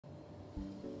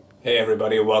Hey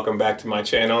everybody, welcome back to my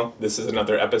channel. This is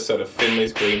another episode of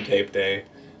Findlay's Green Tape Day.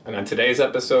 And on today's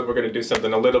episode, we're going to do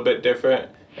something a little bit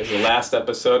different. As the last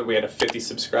episode, we had a 50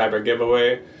 subscriber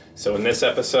giveaway. So in this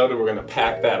episode, we're going to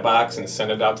pack that box and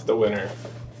send it out to the winner.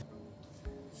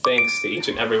 Thanks to each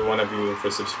and every one of you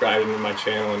for subscribing to my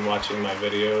channel and watching my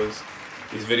videos.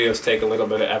 These videos take a little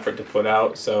bit of effort to put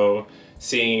out, so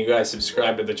seeing you guys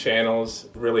subscribe to the channels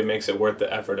really makes it worth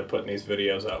the effort of putting these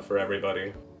videos out for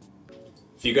everybody.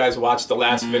 If you guys watched the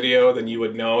last video, then you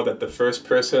would know that the first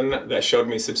person that showed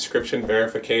me subscription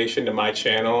verification to my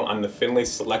channel on the Findlay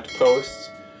Select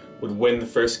posts would win the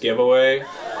first giveaway.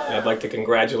 And I'd like to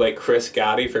congratulate Chris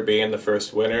Gotti for being the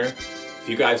first winner. If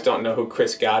you guys don't know who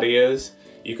Chris Gotti is,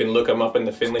 you can look him up in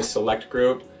the Findlay Select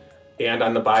group and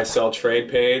on the Buy Sell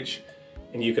Trade page.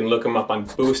 And you can look him up on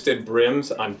Boosted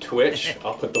Brims on Twitch.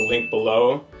 I'll put the link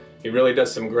below. He really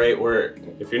does some great work.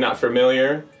 If you're not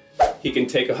familiar, he can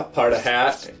take apart a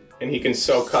hat and he can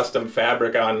sew custom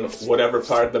fabric on whatever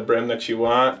part of the brim that you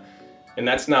want. And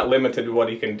that's not limited to what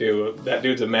he can do. That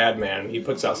dude's a madman. He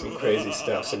puts out some crazy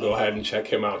stuff, so go ahead and check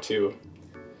him out too.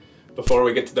 Before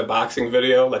we get to the boxing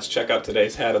video, let's check out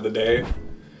today's hat of the day.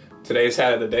 Today's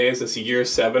hat of the day is this Year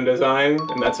 7 design,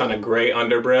 and that's on a gray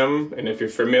underbrim. And if you're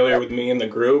familiar with me in the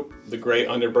group, the gray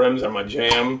underbrims are my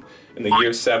jam, and the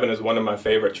Year 7 is one of my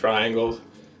favorite triangles.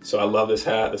 So I love this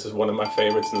hat. This is one of my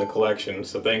favorites in the collection.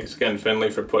 So thanks again, Findlay,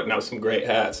 for putting out some great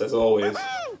hats, as always.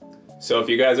 So if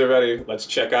you guys are ready, let's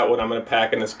check out what I'm going to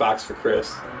pack in this box for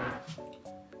Chris.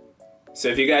 So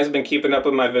if you guys have been keeping up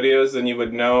with my videos, then you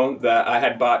would know that I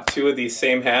had bought two of these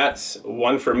same hats,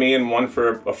 one for me and one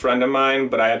for a friend of mine,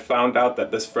 but I had found out that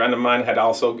this friend of mine had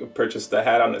also purchased the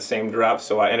hat on the same drop,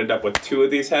 so I ended up with two of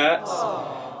these hats.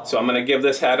 So I'm going to give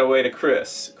this hat away to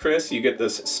Chris. Chris, you get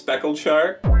this speckled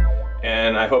shark.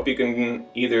 And I hope you can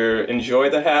either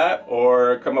enjoy the hat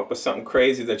or come up with something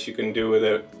crazy that you can do with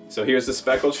it. So here's the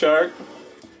speckled shark.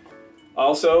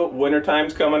 Also,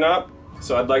 wintertime's coming up,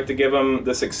 so I'd like to give him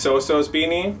this Exosos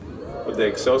beanie with the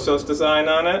Exosos design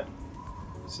on it.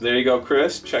 So there you go,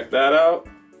 Chris, check that out.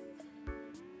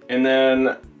 And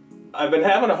then I've been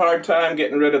having a hard time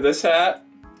getting rid of this hat,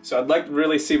 so I'd like to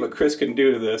really see what Chris can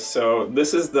do to this. So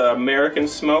this is the American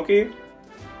Smoky,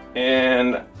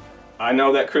 and I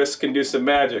know that Chris can do some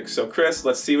magic. So Chris,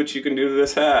 let's see what you can do to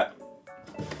this hat.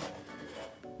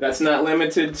 That's not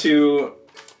limited to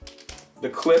the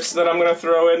clips that I'm going to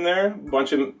throw in there. A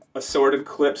bunch of assorted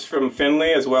clips from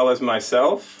Findlay as well as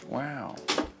myself. Wow.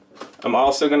 I'm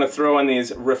also going to throw in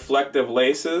these reflective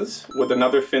laces with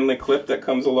another Findlay clip that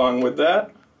comes along with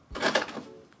that.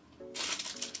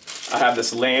 I have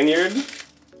this lanyard.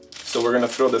 So we're going to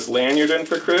throw this lanyard in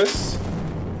for Chris.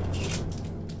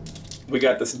 We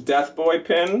got this Death Boy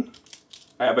pin.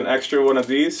 I have an extra one of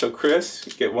these, so Chris,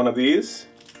 get one of these.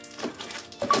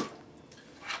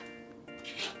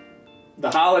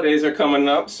 The holidays are coming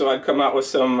up, so I'd come out with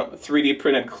some 3D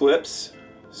printed clips.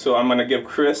 So I'm gonna give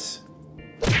Chris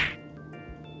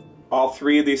all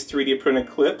three of these 3D printed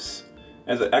clips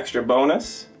as an extra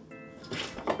bonus.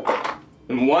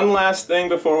 And one last thing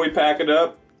before we pack it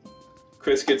up,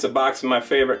 Chris gets a box of my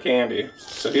favorite candy.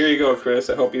 So here you go, Chris,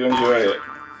 I hope you enjoy it.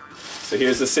 So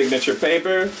here's the signature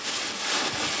paper,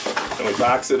 and we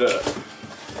box it up.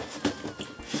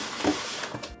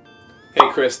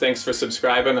 Hey Chris, thanks for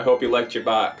subscribing. I hope you liked your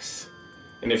box.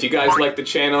 And if you guys like the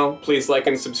channel, please like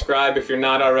and subscribe if you're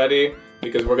not already,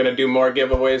 because we're going to do more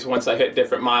giveaways once I hit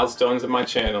different milestones in my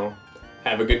channel.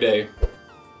 Have a good day.